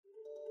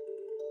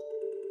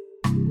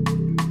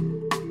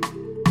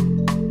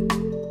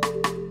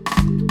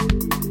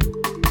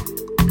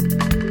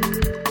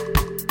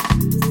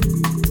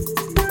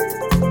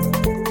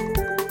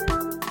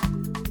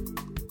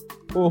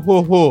Ho,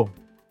 ho, ho.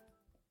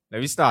 Let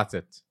me start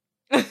it.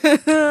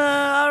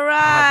 All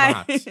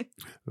right.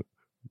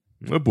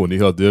 My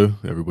bunny out there,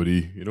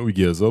 everybody, we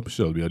gears up.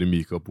 Shelby had the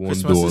makeup on,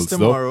 Christmas doll is stuff.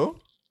 tomorrow.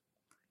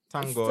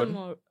 Thank It's God.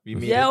 tomorrow. We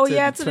made Yeah,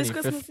 it to the today's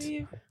 25th Christmas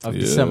Eve. of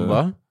Yeah.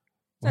 December.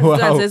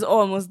 2020 is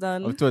almost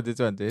done. Of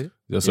 2020.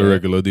 Just Yeah. a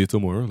regular day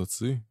tomorrow. Let's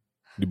see.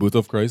 The birth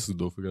of Christ,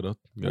 don't forget that,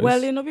 guys.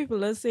 Well, people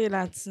that say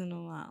that,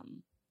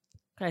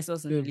 Christ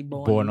wasn't really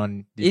born.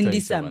 on the in 27th,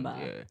 December.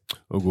 Yeah.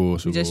 Oh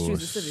gosh, We oh just gosh.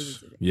 choose to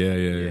celebrate it.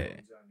 Yeah.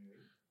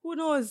 Who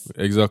knows?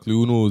 Exactly,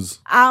 who knows?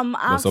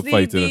 Ask a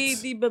fight in it.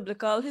 the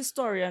biblical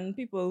historian,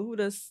 people who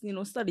just,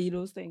 study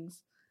those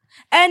things.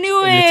 Literally.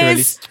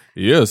 Anyways,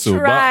 Yeah, so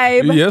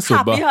tribe, so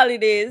happy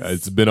holidays.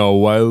 It's been a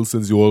while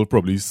since you all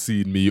probably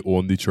seen me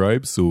on the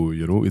tribe, so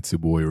it's your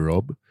boy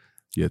Rob.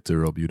 Get to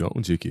rub you down,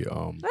 JK.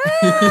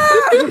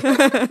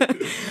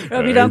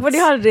 Rub you down for the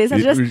holidays.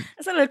 It-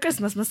 It's a little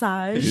Christmas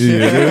massage.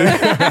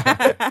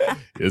 Yeah.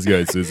 Yes,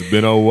 guys. So it's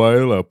been a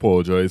while. I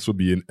apologize for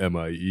being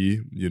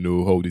MIE. You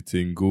know how the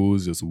thing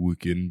goes, just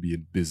working,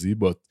 being busy.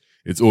 But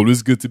it's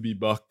always good to be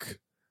back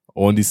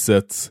on the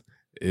set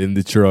in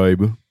the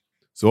tribe.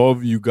 So how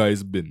have you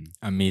guys been?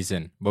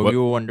 Amazing. But What- we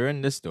were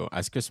wondering this though,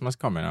 as Christmas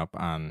coming up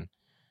and,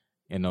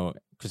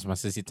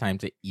 Christmas is the time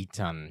to eat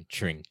and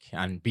drink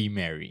and be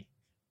merry.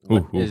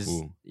 What is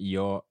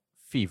your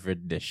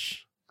favorite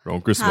dish?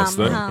 Around Christmas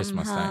time?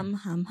 Christmas time.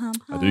 ham,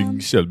 I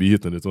think Shelby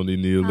hitting it on the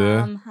nail there.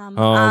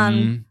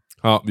 ham,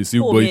 Ham. You see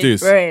what it homemade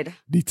is? bread.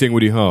 The thing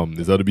with the ham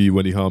is that to be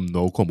when the ham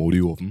now come out of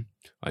the oven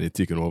and you're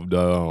taking off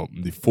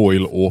the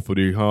foil off of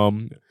the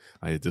ham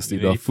and you just see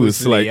that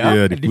first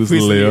layer, the first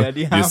layer.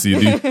 You see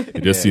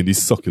you just see the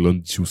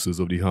succulent juices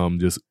of the ham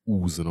just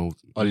oozing out.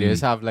 Always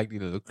have like the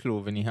little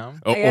clove in the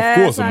ham. Oh, Yes,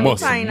 of course, a and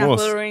must, pineapple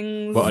must.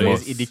 rings. But always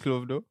Must. eat the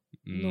clove though.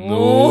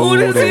 No, who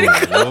does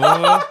eat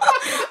no.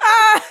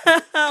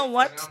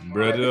 What?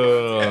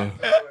 Brother,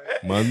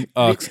 man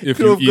asks if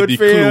you Clove eat good the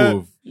for you.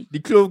 clove. The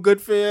clove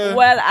good for you.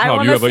 Well, I Have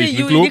want you to ever see eaten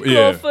you clove? eat the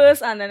clove Yeah.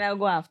 first and then I'll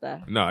go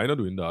after. Nah, I'm not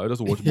doing that. I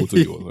just watch both of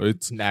you.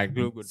 Right? Nah,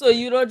 clove good. So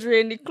you don't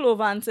drain the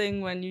clove and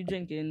thing when you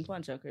drinking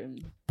puncha cream.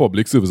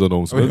 Public service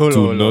announcement: Wait, hold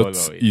do on, not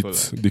hold on, eat hold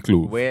the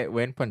clove.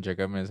 When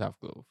Panchakamas have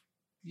clove?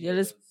 You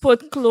just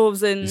put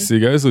cloves in. You see,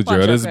 guys, so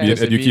Jared is being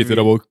Does it be educated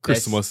re- about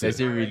Christmas. That's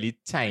here. a really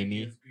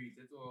tiny.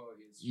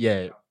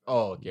 Yeah.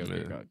 Oh, okay.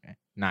 Yeah.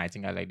 Nah, I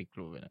think I like the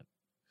clove in it.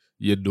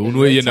 You don't It's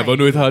know, very you never tiny.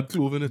 know it had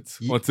clove in it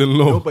Ye- until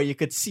No, now. but you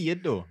could see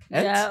it though.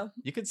 Eh? Yeah.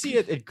 You could see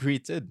it. It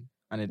grated.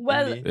 And it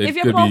Well, really- It if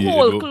you could put be,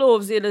 whole know.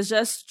 cloves, you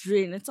just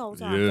strain it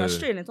out after. Yeah.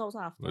 Strain it out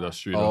after. Well, that's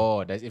straight up.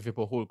 Oh, that's if you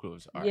put whole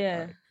cloves. Alright, Yeah.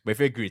 alright. But if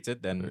you grate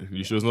it, then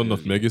You sure it's not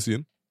nutmeg, you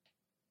seeing?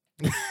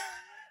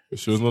 You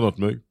sure it's not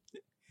nutmeg?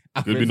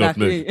 Could be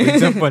Exactly. nutmeg. When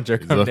some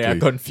Panchakam, they are Exactly.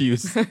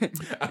 confused.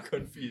 I'm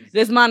confused.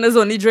 This man does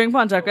only drink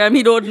puncha cream.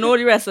 He don't know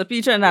the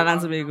recipe. Trinidad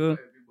and Tobago.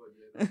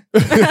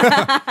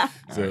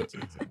 So,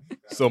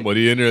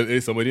 somebody in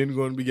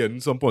going to be getting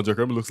some punch.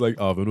 Looks like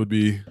Arvin would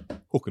be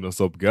hooking us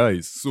up,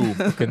 guys. So,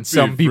 Can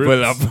some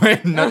people up?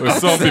 Not Well,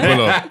 some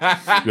people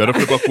up. You had to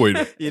flip a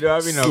coin. You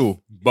don't have enough.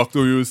 So, back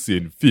to you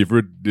saying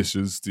favorite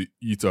dishes to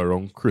eat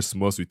around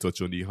Christmas. We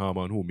touch on the ham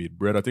and homemade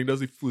bread. I think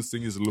that's the first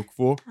thing is to look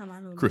for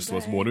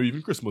Christmas morning,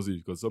 even Christmas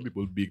Eve, because some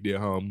people bake their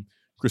ham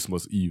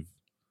Christmas Eve.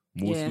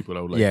 Most Yeah. people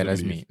I would like Yeah, to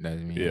that's believe. me.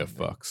 That's me. Yeah,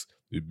 facts.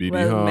 The baby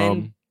Well, ham,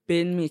 men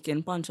been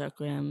making puncha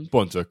cream.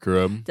 punch of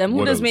creme. Them who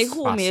what does else? make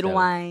homemade Pastel.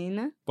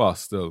 wine.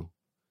 Pastel.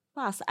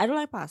 Pastel. I don't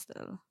like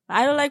pastel.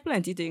 I don't like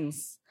plenty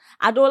things.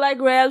 I don't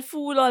like real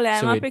food or lamb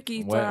So and wait,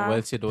 piquita. what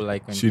else you don't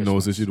like on She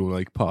knows that Christmas? she don't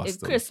like It's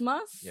pasta.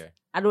 Christmas. Yeah.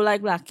 I don't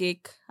like black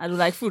cake. I don't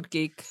like fruit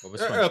cake. What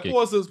was sponge cake?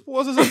 Pause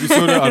this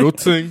episode. I don't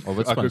think Or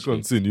what's I could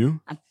sponge cake? continue.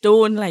 I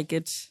don't like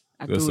it.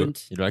 I Yes, sir.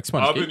 don't. You don't like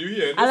sponge cake? you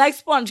here? I like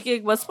sponge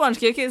cake, but sponge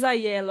cake is a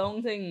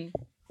year-long thing.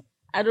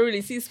 I don't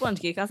really see sponge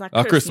cake as a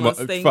A Christmas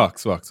Christmas thing.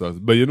 facts.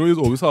 But you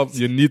always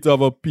you need to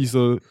have a piece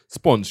of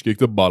sponge cake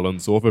to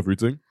balance off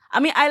everything. I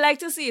mean, I like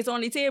to see it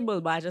on the table,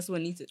 but I just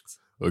won't eat it.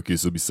 Okay,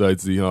 so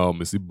besides the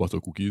I see butter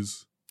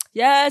cookies.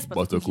 Yes,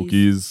 Butter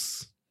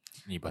cookies.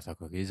 Yeah, butter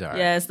cookies are.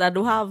 Yes, that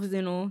do have,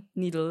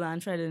 needle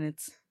and thread in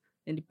it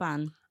in the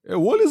pan. Yeah,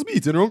 what is me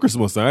eating around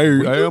Christmas? I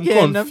am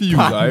getting them confused.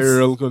 pans? I am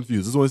real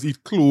confused. This one's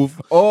eat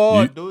clove.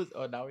 Oh, You- those.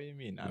 Oh, that what you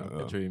mean? I don't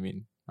get what you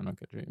mean. I don't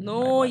get what you mean.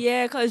 No, Like,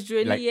 yeah, because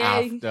during Like the year,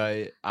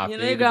 after you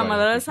know, your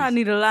grandmother just had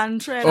needle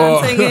and thread Oh.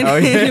 and thing in, Oh,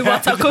 in yeah. the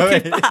butter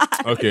cookie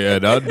pan. Okay, yeah,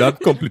 that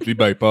completely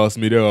bypassed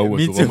me there. I went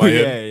Me over too. my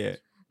head. Yeah, yeah.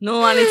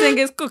 No, and the thing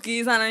is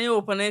cookies, and then you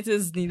open it,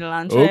 it's needle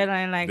and Oh, thread,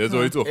 and you're like, That's huh.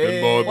 what you're talking Hey.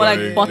 about. Or like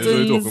boy. That's what you're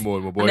buttons talking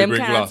about. My boy and them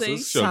bring kind of glasses.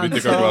 things. Shall we take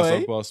a Santa, glass eh?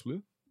 of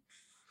parsley?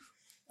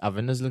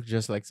 Avenas look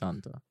just like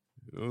Santa.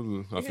 I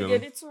You feel can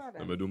get it to her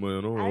I'm then. do my I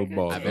own can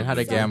bar. get I've been had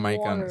a some game mic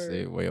and water.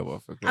 say way over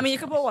for I mean, you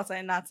can Christmas. put water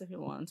in that if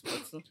you want.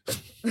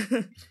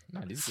 But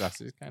Nah, these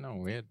glasses kind of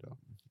weird though.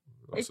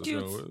 It's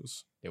cute.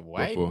 They're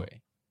wide for?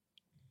 way.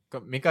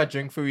 Come, make a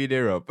drink for you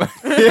there up.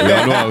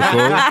 Yeah, no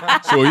alcohol.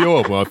 So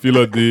yo, I feel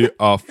like the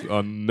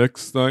after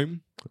next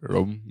time,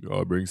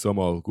 I'll bring some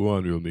alcohol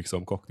and we'll make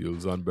some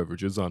cocktails and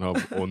beverages and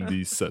have on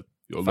the set.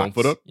 You're long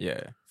for that?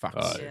 Yeah, facts.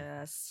 Aye.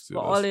 Yes. See,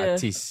 For that's all your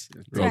At least.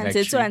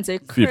 2020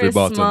 Favorite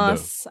bartender.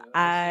 Christmas,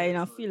 I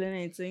not feeling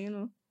anything, you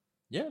know.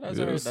 Yeah, that's Yes,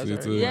 alright. That's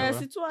it's alright. a- Yes,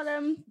 the two of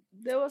them,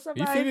 they will You feel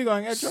survive. me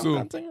going to get drunk? So-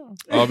 Continue.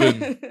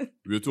 Alvin,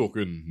 we're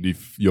talking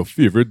your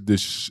favorite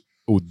dish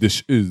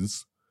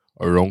is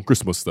around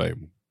Christmas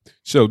time.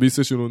 Shelby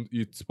says she don't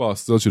eat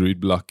pasta, she don't eat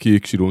black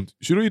cake, she don't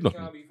eat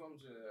nothing.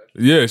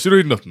 Yeah, she don't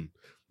eat nothing.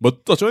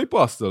 But touch on the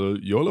pasta,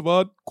 you all have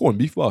had corned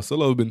beef pasta.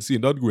 I've been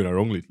seeing that going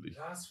around lately.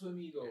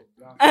 Blasphemy though.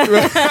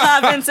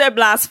 I've been said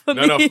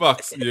blasphemy. No,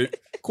 facts. Yeah.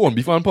 Corned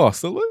beef and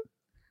pasta, what?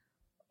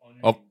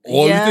 Of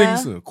all Yeah.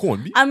 the things,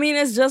 corned beef. I mean,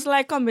 it's just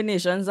like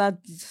combinations that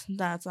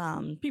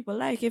people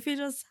like. If you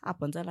just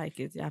happen to like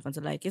it, you happen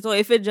to like it. Or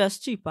if it's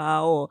just cheaper,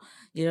 or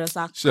you just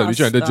are Shelby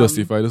trying to custom.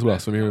 justify this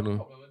blasphemy right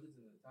now.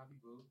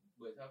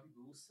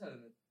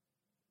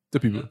 The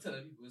people.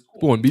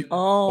 Corned beef.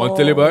 Oh, Want to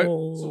tell you about it?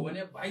 So when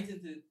you bite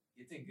into it,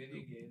 you think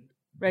again,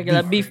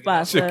 regular beef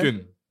pasta.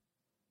 Chicken.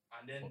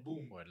 and then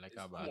boom. Word like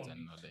a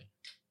bartender day.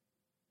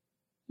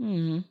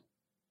 Hmm.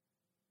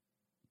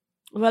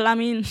 Well, I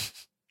mean,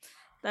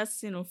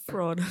 that's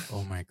fraud.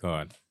 Oh my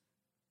god.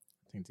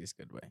 I think this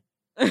good way.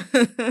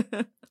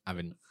 I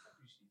mean,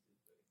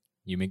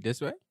 you make this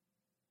way?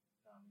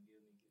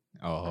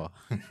 Oh.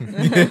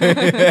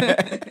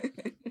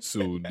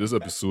 So this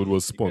episode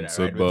was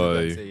sponsored Right, what did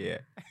I by say? Yeah.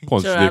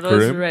 Punch de Gerard was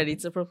Creme. ready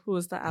to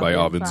propose to By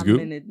Alvin Alvin's for a Goop.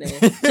 minute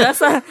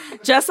there.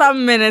 just a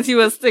minute he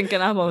was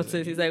thinking about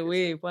it. He's like,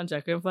 wait, Punch de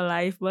Creme for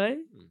life, boy?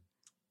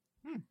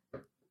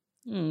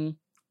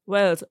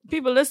 Well,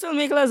 people, they still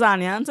make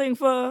lasagna and thing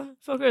for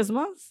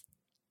Christmas.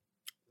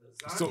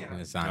 So,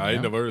 Lasagna. I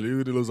never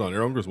really did lasagna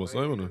around Christmas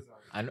time. No?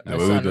 I know,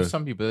 Never I know did.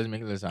 some people that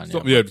make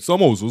lasagna. Some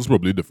households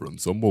probably different.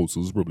 Some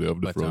households probably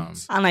have But,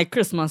 different. And like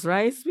Christmas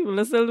rice, people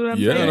they still do them.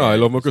 Yeah, thing. no, I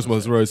love my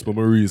Christmas rice, but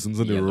my raisins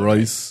and the Yeah,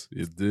 rice,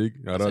 you dig?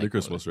 I like the like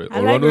Christmas rice. I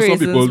Although like know some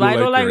raisins, people but I do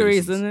don't like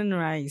raisins. raisin and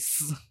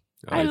rice.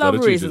 Ah, I you love gotta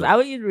change it raisins. up. I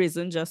would eat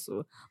raisin just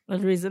so.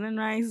 But raisin and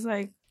rice,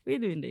 like, what are you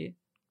doing there?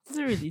 What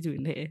are you really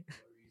doing there?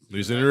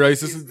 Raisin and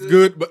rice is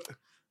good, but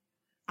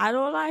I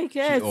don't like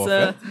it.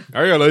 offered.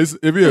 I realize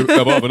if you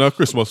ever have a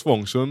Christmas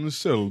function,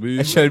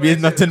 Shelby Shelby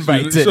is not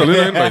invited. Shelby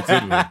not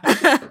invited. man.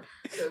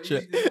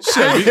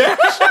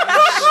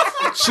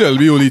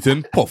 Shelby will eat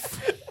in puff.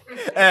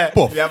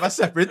 Puff. We have a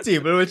separate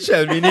table with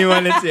Shelby name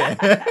on it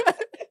here.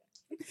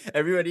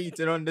 Everybody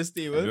eating on this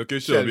table. Okay,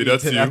 Shelby,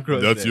 that's eating you.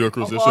 across That's there. you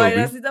across the Oh, I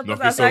Shelby. just need to Knock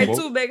put aside yourself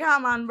 2 out. big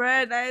ham and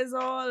bread. That is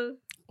all.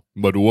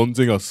 But one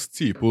thing a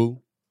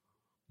staple,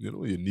 you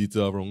need to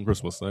have around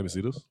Christmas time. You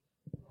see this?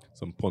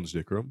 Some punch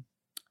de creme.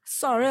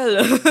 Sorrel.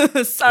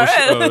 Oh,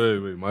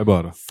 Sorrel. wait, my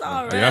bad.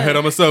 Sorrel. I ahead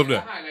of myself there.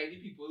 Highlight the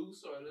people who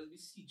saw it, let's be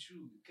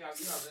see-through. Can't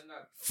be having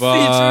that.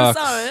 See-through Facts.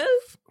 sorrel.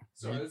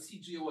 Sorry,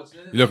 see-through, you're watching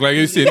it. You look like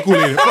you're seeing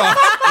Kool-Aid.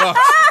 Facts.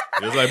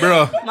 It's like,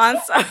 bro. Man,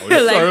 sorrel.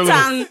 you're sorrel.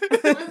 Like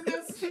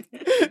tang.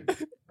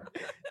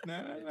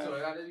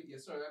 Sorry,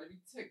 gotta be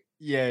thick.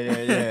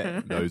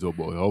 Yeah. Now you talk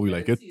about how we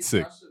like it See,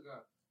 sick. it's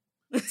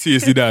not sugar.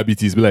 TSC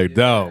diabetes be like,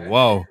 damn,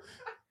 wow.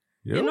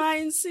 You Yeah. know, I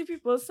didn't see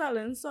people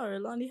selling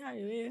sorrel on the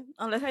highway.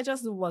 Unless I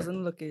just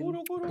wasn't looking.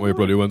 Well, you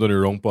probably went on the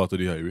wrong part of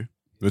the highway.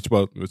 Which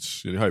part?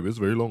 Which the highway is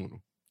very long.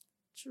 No?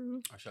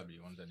 True. I shall be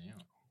one then, yeah.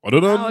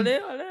 Other All than day.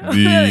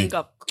 the- Link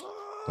up.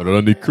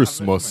 the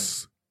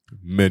Christmas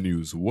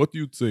menus, what do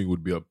you think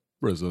would be a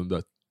present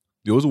that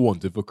you always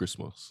wanted for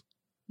Christmas?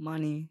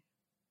 Money.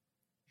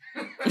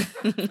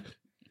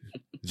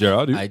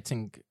 Gerard, you? I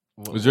think.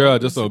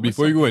 Gerard, just now,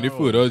 before you go any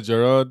further,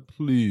 Gerard,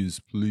 please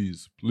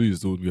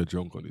don't get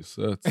drunk on this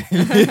set.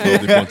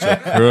 Don't punch a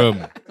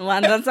crumb.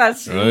 Man, don't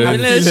touch me. Right. I'm a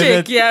little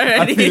shaky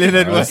already. I'm feeling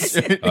it I was.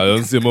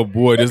 don't see my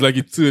boy. There's like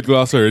a third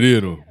glass already,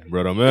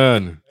 brother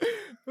man.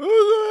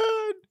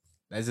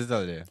 That's it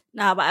all there.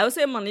 Nah, but I would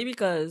say money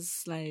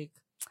because, like,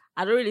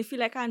 I don't really feel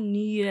like I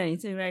need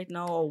anything right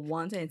now or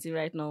want anything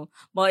right now.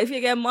 But if you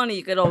get money,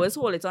 you could always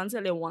hold it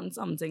until you want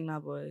something, nah,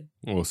 boy.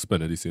 Oh,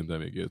 spend at the same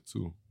time you get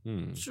too.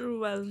 True,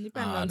 well, I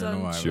dependent don't know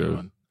on... why I Sure. would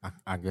want.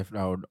 A gift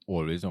I would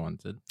always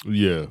wanted.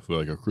 Yeah, for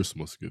like a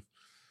Christmas gift.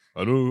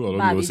 I know a lot of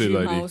Barbie people say Dream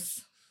like,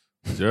 House.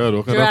 Gerard,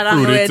 what kind Gerard, I of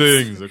know fruity it.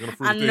 things? What kind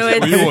of I fruity know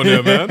things? What it. you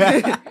want there,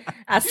 man?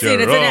 I seen it in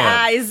the Gerard.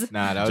 eyes.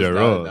 Nah, that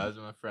Gerard. was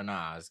my friend.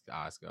 I asked.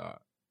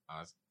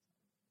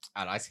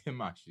 I'd ask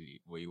him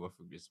actually what you want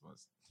for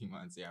Christmas. He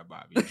might say a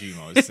Barbie Dream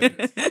House.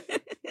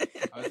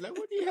 I was like,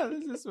 what the hell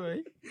is this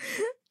way?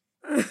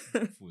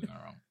 Fooling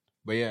around.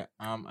 But yeah,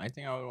 I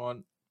think I would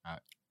want a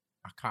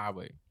car,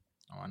 boy.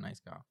 I want a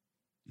nice car.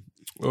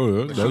 Oh,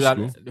 yeah, But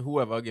that's cool.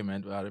 whoever give me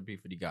it, will have to pay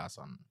for the gas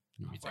on.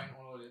 Find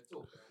all the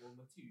talk about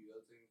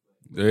material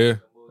things.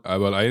 Yeah.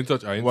 Well, I ain't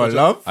touch. What,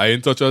 love? I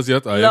ain't touch us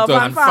yet. I ain't Love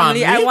touch. and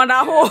family. I family? want a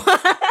home.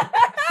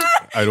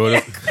 I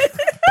don't.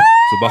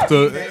 So back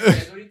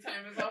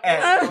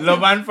to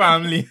Love and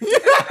family.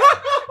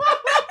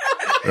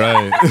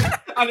 right.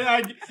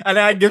 and then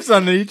I give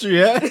something to each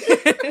yeah?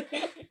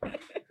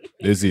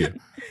 Let's see.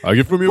 I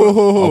give from you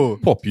a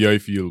puppy. I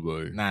feel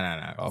boy.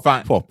 Nah.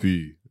 A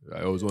puppy.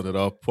 I always wanted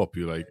a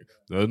puppy. Like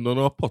no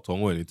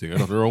potong or anything.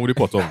 There's nothing wrong with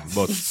the potong,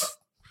 but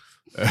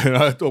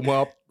I thought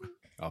about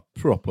a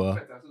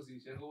proper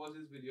and go watch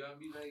this video and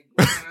be like,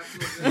 what kind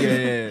of clothes?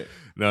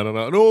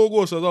 Yeah. No,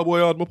 gosh, that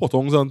boy had my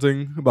pottongs and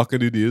thing back in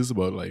the days,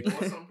 but like,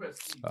 What's some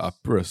prestige?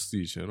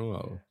 prestige,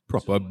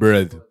 proper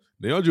bread.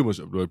 They are German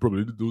shop, though.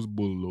 Probably those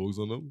bulldogs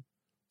on them.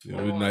 You know,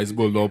 Oh, nice you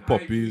bulldog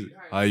thinking puppies,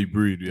 hybrid,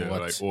 hybrid, yeah.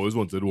 What? Like, always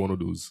wanted one of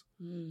those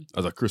Mm.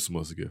 as a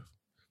Christmas gift.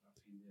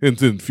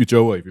 Hint,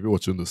 future wife, if you're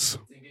watching this.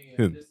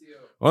 Hint. This year.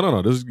 Oh,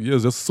 no, this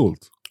year's just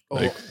salt.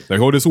 Like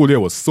how this whole year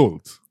was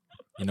salt.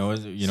 You know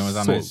what's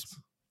a nice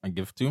a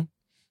gift too?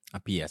 A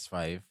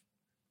PS5.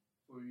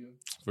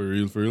 For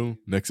real. For real.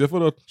 Next year for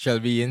that.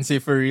 Shelby and say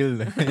for real.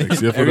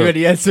 Next year for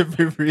Everybody else say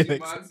for real.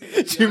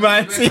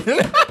 Chimancy.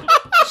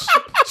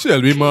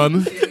 Shelby,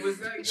 man.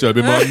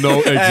 Shelby, man, now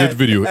exit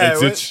video.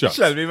 Exit shot.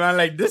 Shelby man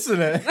like this,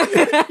 innit?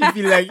 if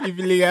you like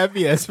a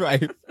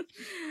PS5.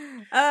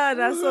 Ah,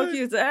 that's so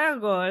cute. Oh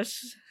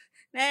gosh.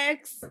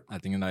 Next. I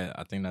think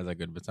that's a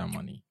good bit of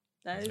money.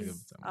 That That's a good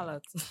is bit of a money.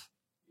 lot.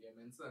 Yeah,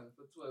 man, son,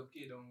 for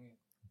 12K down here.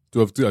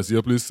 12 I see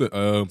a place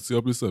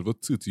sell for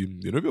 13.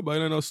 You know, if you're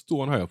buying in a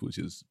store on higher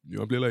purchase, you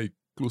want to play like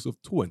close to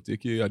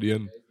 20K at the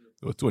end.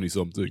 Or 20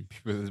 something.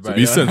 So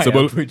be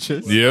sensible.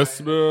 Yes,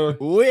 bro.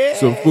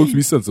 So folks,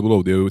 be sensible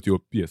out there with your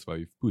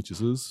PS5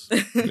 purchases.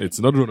 It's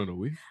not running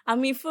away. I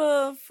mean,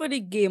 for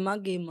the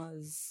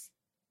gamers.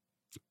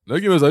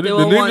 Like gamers, I They think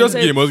were the name just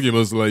wanted.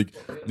 gamers. Like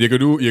you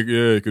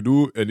could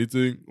do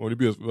anything on the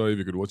PS5.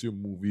 You could watch your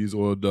movies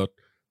or that.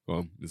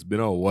 It's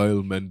been a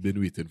while, man. Been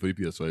waiting for the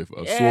PS5.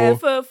 Yeah,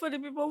 for the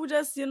people who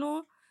just,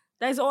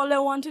 that's all they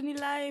want in their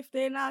life.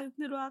 They don't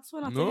ask for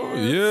nothing No, else.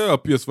 yeah, a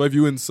PS5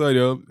 you inside,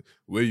 yeah.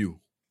 Where you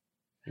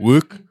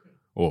work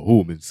or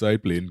home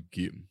inside playing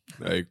game.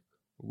 Like,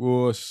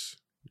 gosh.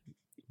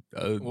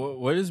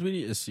 What is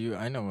really the issue?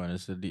 I never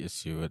understood the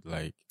issue with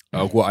like.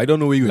 I don't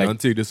know where you're Like- gonna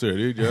take this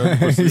already. Yeah,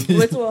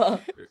 With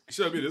what?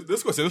 Shelby,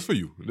 this question is for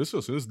you. This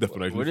question is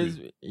definitely What for is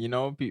you.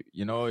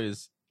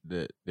 is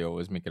they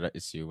always make it an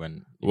issue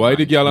when Why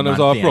the girl and man has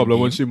a play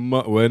problem game,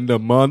 when the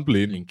man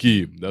playing Playing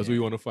game? That's what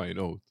you want to find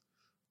out.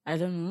 I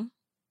don't know.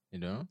 you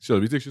know?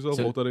 Shelby takes yourself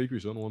So- out of the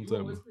equation one You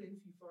always time. playing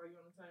FIFA, you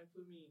on time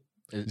for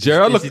me.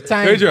 Gerard, It's look, the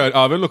time. hey Gerard,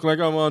 Alvin look like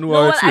a man who No,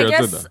 are well, I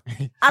experienced in guess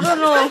that. I don't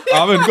know.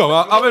 Alvin, come,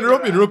 Alvin,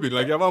 rubbing,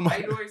 like you have a I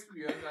man. don't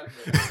experience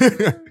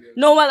that.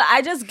 No, well,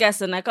 I just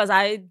guessing because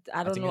I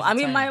don't think know. it's I the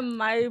mean, time.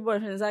 my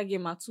boyfriend is a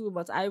gamer too,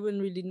 but I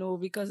wouldn't really know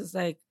because it's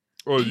like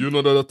Oh, you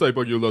know that the type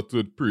of girl that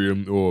would pray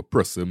him or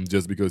press him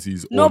just because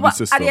he's no, on the but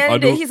system. at the end I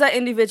of the day, don't- he's an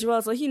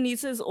individual, so he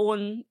needs his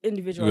own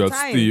individual yeah,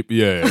 time. steep,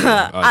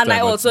 yeah. And I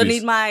time also and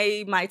need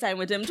space. my time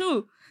with him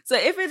too. So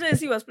if it is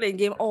he was playing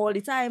game all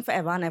the time,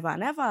 forever and ever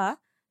and ever,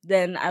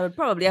 then I would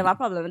probably have a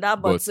problem with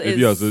that. But, But if it's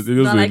he has, if he's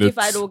not doing like it, if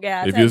I don't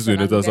get if he's attention, doing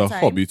I it don't as a get time.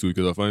 hobby too,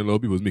 because I find a lot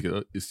of people make it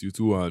an issue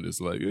too, and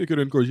it's like you can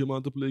encourage your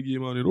man to play a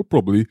game, and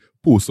probably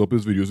post up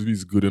his videos if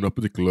he's good in a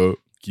particular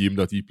game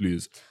that he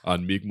plays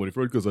and make money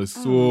for it. Because I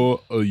saw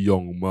a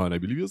young man, I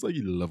believe he was like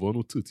 11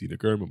 or 13, I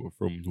can't remember,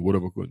 from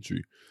whatever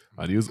country,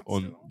 and he was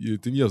on. You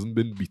think he hasn't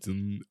been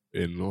beaten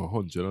in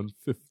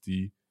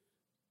 150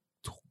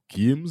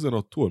 games in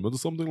a tournament or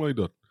something like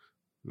that?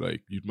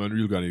 Like you man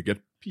really gonna get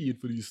paid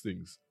for these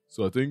things.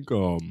 So I think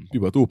people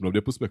have to open up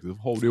their perspective of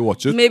how they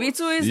watch it. Maybe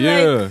too is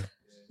Yeah.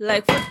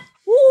 like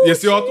Ooh,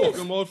 Yes, you are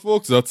talking about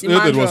folks. That's The it.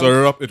 man It was a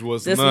drunk. rap. It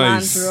was this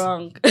nice. man's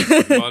wrong.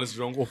 The man is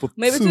drunk off of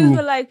Maybe two. too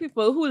for like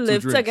people who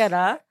live drinks.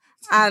 together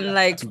and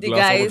like Two the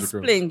glass of guys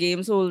vodka. playing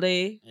games all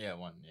day. Yeah,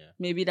 one, yeah.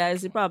 Maybe that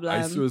is the I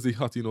problem. seriously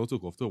had to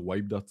took off to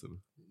wipe that.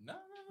 No.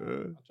 Uh,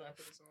 I'll try and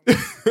put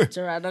this on.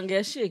 Gerard don't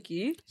get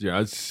shaky.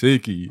 Yeah, it's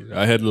shaky.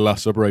 I had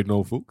lash up right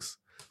now, folks.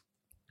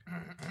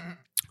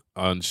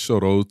 And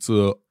shout out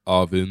to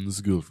Arvin's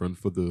girlfriend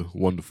for the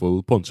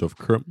wonderful punch of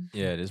creme.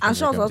 Yeah, this And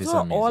shout out is to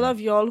all amazing. of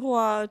y'all who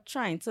are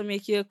trying to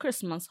make your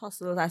Christmas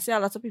hustles. I see a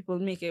lot of people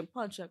making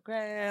punch and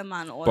creme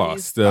and all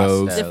these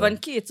Pastels. Pastel.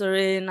 different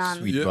catering and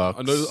Sweet. Yeah, box.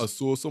 and I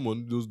saw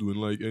someone just doing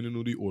like,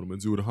 and the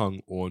ornaments you would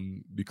hang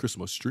on the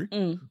Christmas tree.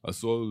 Mm. I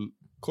saw a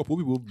couple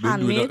people been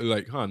doing Handmade? that,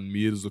 like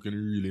handmade is looking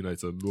really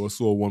nice. And I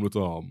saw one with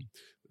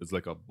it's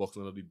like a box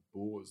under the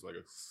bow. It's like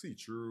a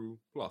see-through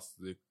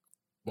plastic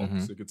box.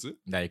 Mhm. You could see.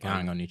 that you can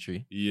hang on the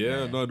tree.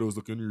 Yeah, no, that was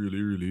looking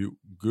really, really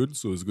good.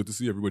 So it's good to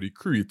see everybody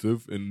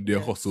creative in their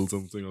Yes. hustles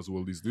and things as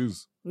well these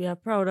days. we are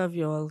proud of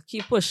y'all.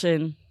 Keep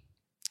pushing.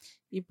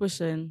 Keep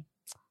pushing.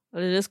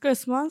 Well, it is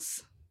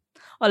Christmas.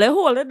 Well, they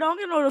hold it down,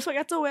 don't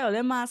forget to wear all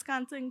the mask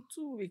and thing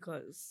too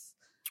because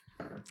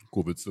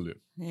COVID still here.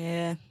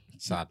 yeah,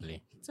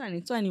 Sadly.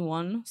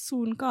 2021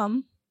 soon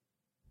come.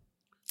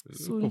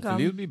 Soon Hopefully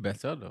come. it'll be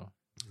better though.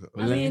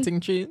 Will mean- anything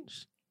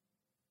change?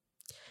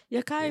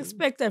 You can't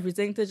expect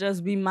everything to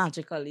just be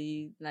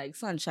magically like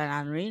sunshine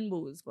and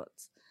rainbows, but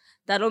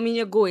that don't mean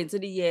you go into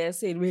the year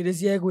saying, "Wait,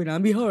 this year going to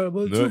be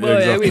horrible No, too." But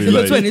exactly, wait till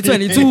like-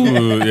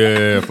 2022.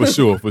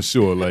 Yeah, for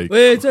sure. Like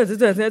Wait,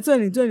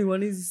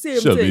 2021 is the same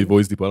Shelby thing.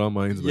 voice deep on our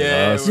minds. Man.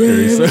 Yeah, That's yeah.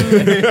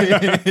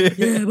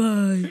 crazy. Yeah,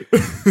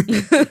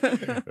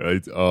 bye.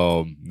 Right.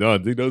 No, I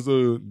think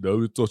that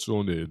we touched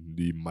on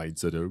the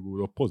mindset. There we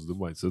go, a positive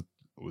mindset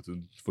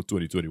for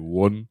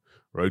 2021.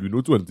 Right. We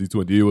know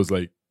 2020 was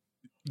like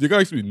you can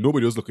actually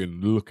nobody was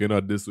looking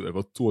at this,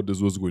 ever thought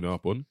this was going to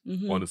happen,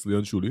 Mhm. honestly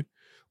and truly.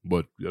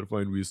 But you have to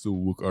find ways to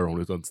work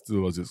around it and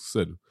still, as you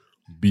said,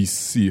 be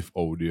safe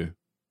out there.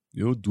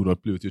 You know, do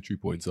not play with your 3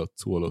 points at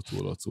all. At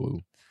all.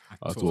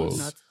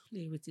 Not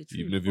play with your 3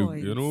 Even if you,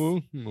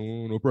 points.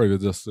 no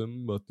private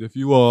testing, but if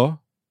you are,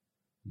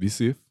 be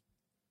safe.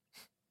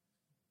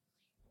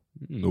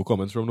 No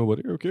comments from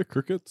nobody. Okay,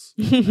 crickets.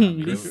 Be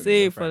Yeah,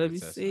 safe, private brother. Be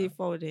test, safe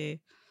out there.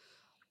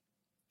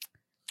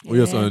 Oh,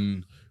 yes, Yeah.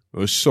 and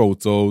a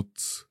shout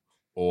out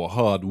our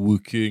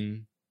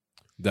hard-working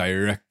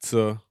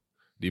director,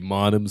 the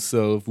man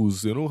himself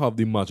who's, have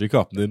the magic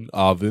happening,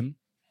 Arvin.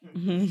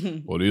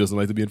 Although he doesn't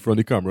like to be in front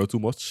of the camera too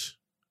much.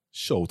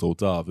 Shout out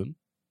to Arvin.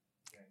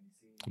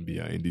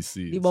 Behind the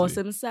scenes. The boss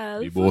eh.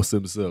 himself. The boss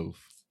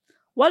himself.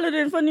 What are you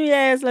doing for New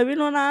Year's? Let me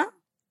know now.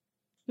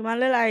 You want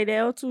a little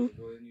idea or two?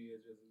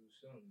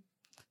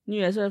 New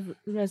Year's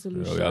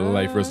resolution. We have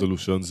life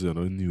resolutions,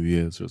 New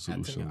Year's I think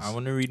resolutions. I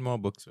want to read more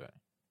books, right?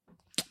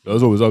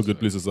 That's always a good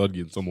place to start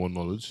getting some more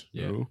knowledge.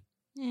 Yeah. You know?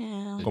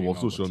 Yeah. Come off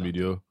social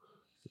media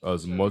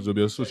as much, there'll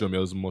be a social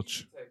media as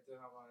much.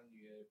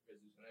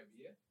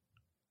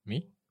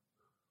 Me?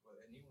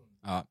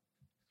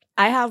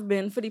 I have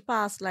been for the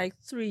past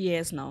 3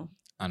 years now.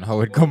 And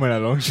how it coming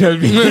along,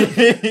 Shelby?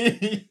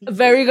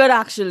 Very good,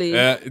 actually.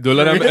 Don't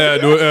let them,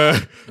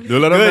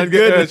 don't let them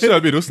get,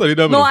 Shelby, don't study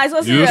them. No, I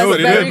was You serious. don't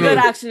study Very them, good,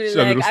 bro. actually.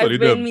 Shelby, don't I've study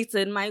been them.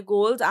 meeting my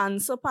goals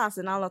and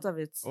surpassing a lot of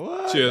it.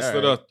 What? Cheers to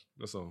Alright. that.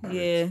 That's all.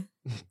 Yeah.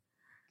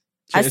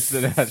 Cheers to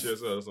that. Cheers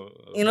to that. That's all.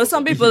 You know,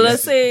 some people will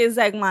say it's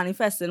like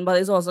manifesting, but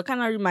it's also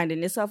kind of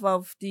reminding yourself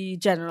of the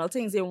general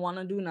things you want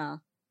to do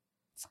now.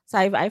 So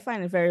I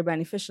find it very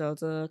beneficial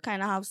to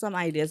kind of have some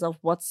ideas of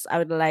what I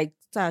would like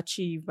to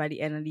achieve by the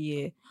end of the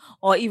year.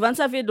 Or even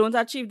if you don't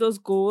achieve those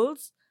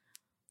goals,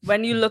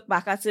 when you look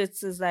back at it,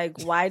 it's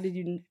like, why did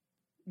you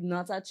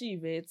not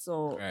achieve it?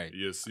 So Right.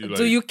 Yes, you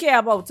do you care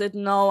about it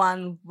now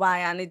and why?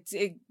 And it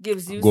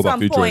gives you Go back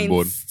some to the drawing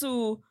board. points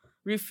to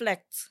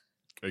reflect.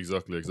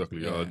 Exactly.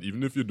 Yeah. And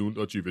even if you don't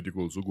achieve it, you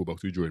can also go back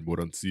to the drawing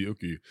board and see,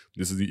 okay,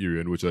 this is the area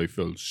in which I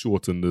fell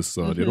short in this,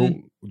 and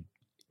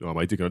I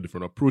might take a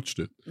different approach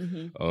to it.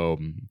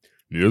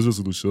 New Year's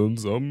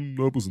resolutions, I'm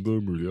not a person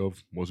that really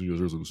have much New Year's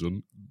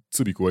resolution,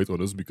 to be quite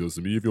honest, because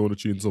to me, if you want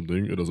to change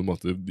something, it doesn't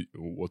matter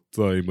what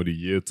time of the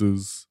year it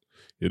is.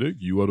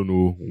 You I don't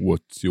know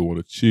what you want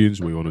to change,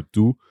 what you want to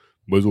do,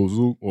 but it's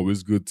also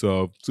always good to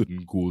have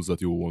certain goals that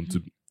you want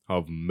to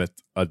have met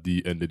at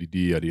the end of the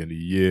day, at the end of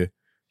the year,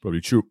 probably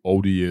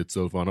throughout the year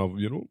itself, and have,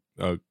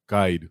 a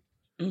guide.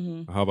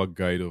 Have a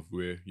guide of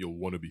where you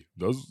want to be.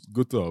 That's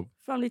good to have.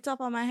 From the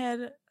top of my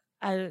head,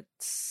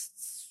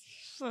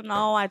 for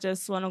now, I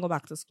just want to go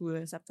back to school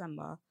in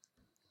September.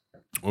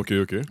 Okay.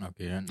 Okay.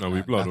 And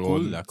we plan cool,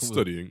 on that cool.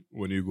 studying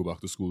when you go back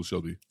to school,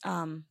 Shelby.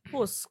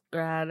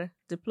 Postgrad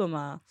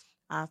diploma,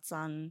 arts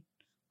and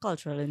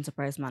cultural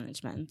enterprise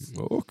management.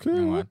 Okay,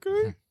 You know what?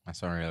 okay. That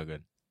sounds real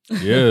good.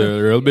 Yeah,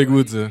 real big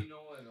words.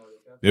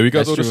 Yeah, we got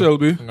That's out to true.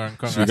 Shelby.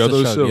 Congrats got to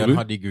those Shelby on Shelby.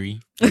 her degree.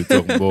 We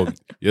talking about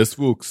yes,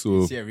 folks.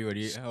 So, See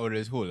everybody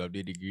always hold up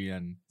their degree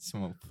and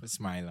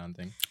smile and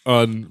thing.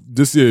 and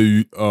this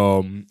year,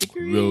 well,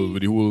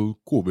 with the whole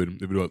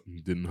COVID, if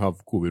you didn't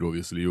have COVID,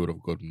 obviously, you would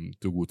have gotten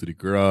to go to the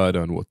grad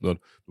and whatnot.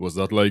 Was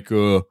that like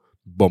a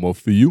bummer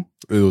for you?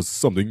 It was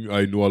something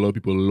I know a lot of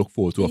people look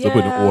forward to after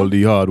putting Yeah. all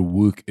the hard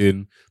work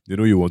in.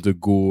 You want to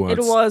go and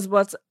It was,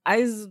 but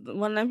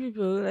one of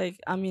people it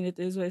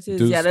is what it is.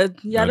 It is,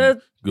 You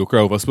gotta go cry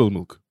over spilled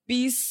milk.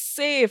 be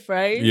safe,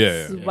 right?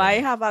 Yeah. Why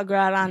have a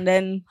grad and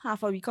then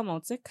half of you come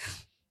out sick?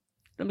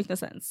 Don't make no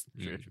sense.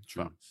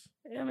 True.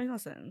 It makes no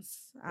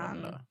sense.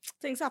 Wonder.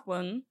 Things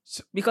happen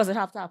So- because it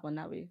have to happen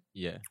that way.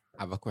 Yeah.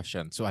 I have a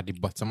question. So at the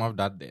bottom of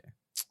that there,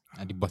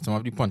 at the bottom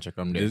of the puncher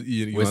come there.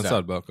 You where's want that? to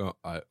start back?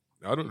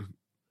 I don't.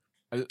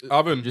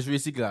 Alvin, just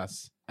raise the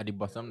glass. At the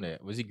bottom there,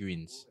 where's the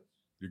greens?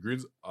 The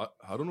greens,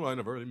 I don't know. I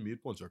never really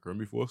made punch crème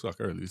before, so I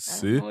can't really I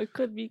say. don't know, it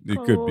could be It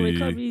cold, could it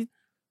could be- be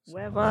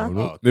whatever. I don't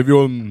know. If you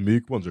want to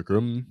make punch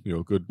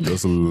crème, could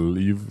just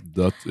leave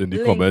that in the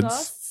Link comments.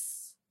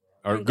 us.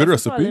 A Link good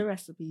us with all recipe. the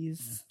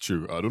recipes.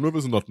 True. I don't know if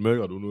it's nutmeg.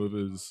 I don't know if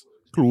it's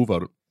clove. I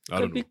Could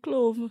don't be know.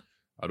 clove.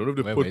 I don't know if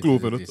they Wait, put wait,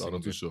 clove is in it it. I'm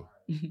not tasting too sure.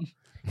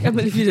 Can't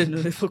believe you didn't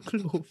know they put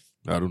clove.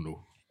 I don't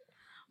know.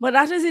 But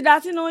that is it,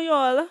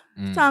 y'all.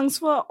 Mm. Thanks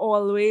for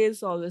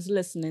always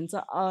listening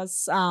to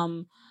us.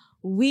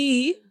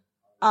 We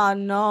are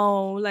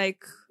now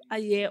a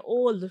year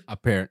old.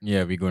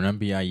 Yeah, we're gonna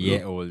be a year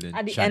Yeah. old in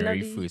At the end of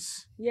January the-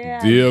 1st.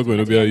 Yeah. They are going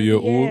to at be the a end of year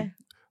the old. Gonna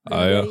be a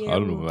I don't year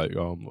know, old.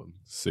 like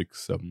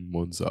 6-7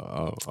 months. I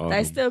don't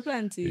That's know. still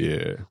plenty.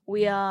 Yeah.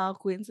 We are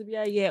going to be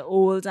a year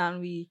old, and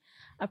we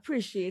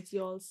appreciate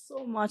you all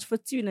so much for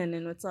tuning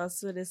in with us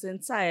for this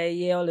entire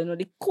year. All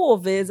the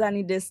COVIDs and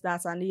the this,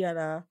 that, and the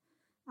other.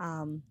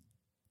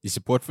 The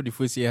support for the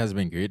first year has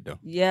been great though.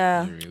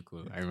 Yeah. It's real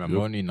cool. I remember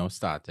Yep. when we now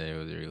started, it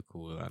was real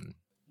cool. And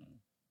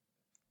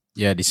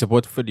yeah, the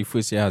support for the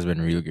first year has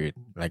been real great.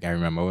 Like I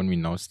remember when we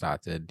now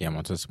started, the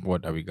amount of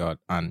support that we got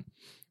and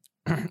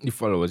the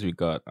followers we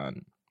got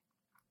and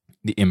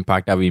the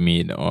impact that we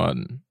made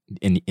on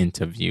in the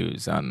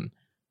interviews and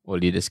all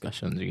the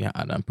discussions we had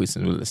and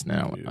person who listening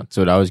and whatnot.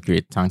 So that was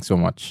great. Thanks so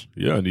much.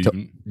 Yeah, and To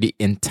even the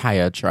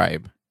entire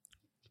tribe.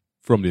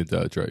 from the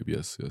entire tribe,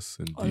 yes,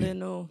 All you indeed.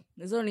 know,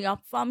 it's only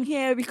up from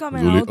here. We It's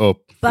coming only out up.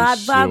 for bad,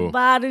 sure.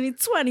 bad. In the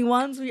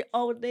 21s, we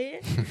out there.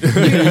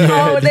 We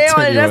out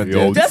there.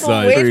 We Just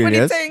outside. wait for the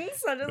Yes. things.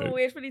 I just Right.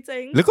 wait for the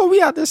things. Look how we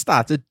had to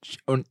start it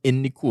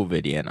in the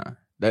COVID year now.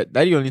 That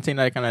the only thing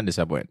that kind of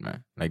disappoint me.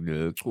 Like the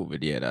little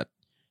COVID year that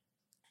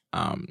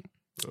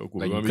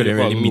like you couldn't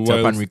really meet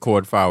up and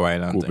record for a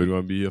while and COVID thing.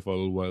 gonna be here for a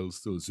little while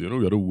still. So,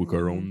 we got to work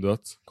around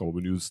that. Come up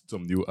with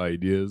some new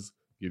ideas.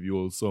 Give you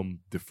all some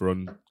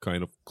different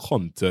kind of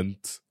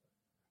content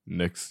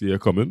next year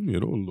coming.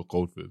 Look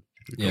out for it.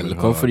 We're Yeah, coming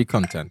look out for hard. the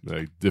content.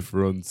 Like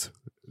different.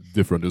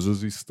 This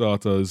is the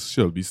start, as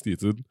Shelby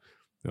stated.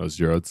 As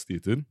Gerard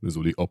stated, there's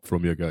only up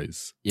from here,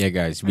 guys. Yeah,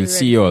 guys, Are we'll you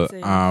see you all.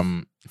 ready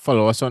for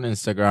Follow us on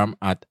Instagram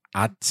at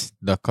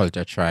the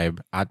Culture Tribe,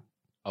 at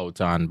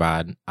Outer and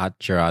Bad, at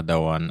Gerard the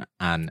One,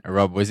 and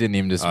Rob, what's your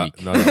name this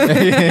week? No. The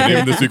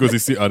name this week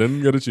was I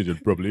didn't get to change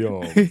it. Probably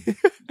next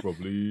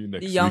The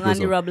week. young or and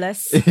the so.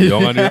 robless.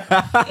 Young and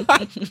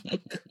the,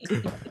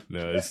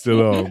 no,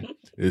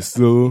 it's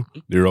still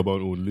the rubber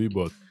only,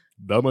 but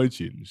that might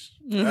change.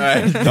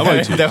 That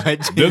might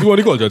change. There's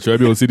one Culture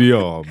Tribe. You'll see the Yeah,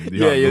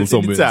 you'll handle see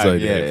somewhere the tag,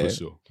 inside yeah, there yeah. for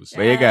sure. For sure.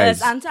 But yeah, guys.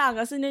 Yes, and tag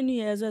us in the New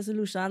Year's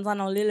resolutions and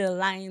all the little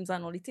lines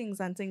and all the things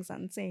and things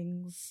and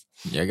things.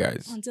 Yeah,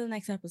 guys. Until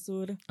next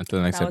episode.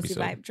 Until next That was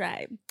the episode. Vibe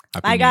Tribe.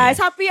 Happy Bye, New guys.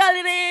 Year. Happy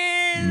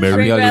holidays. Merry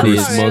Drink real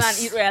holidays. coral Christmas.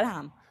 and eat real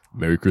ham.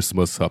 Merry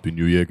Christmas, Happy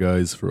New Year,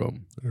 guys,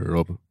 from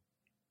Rob.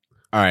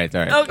 All right.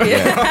 Okay.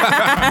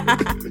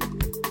 Yeah.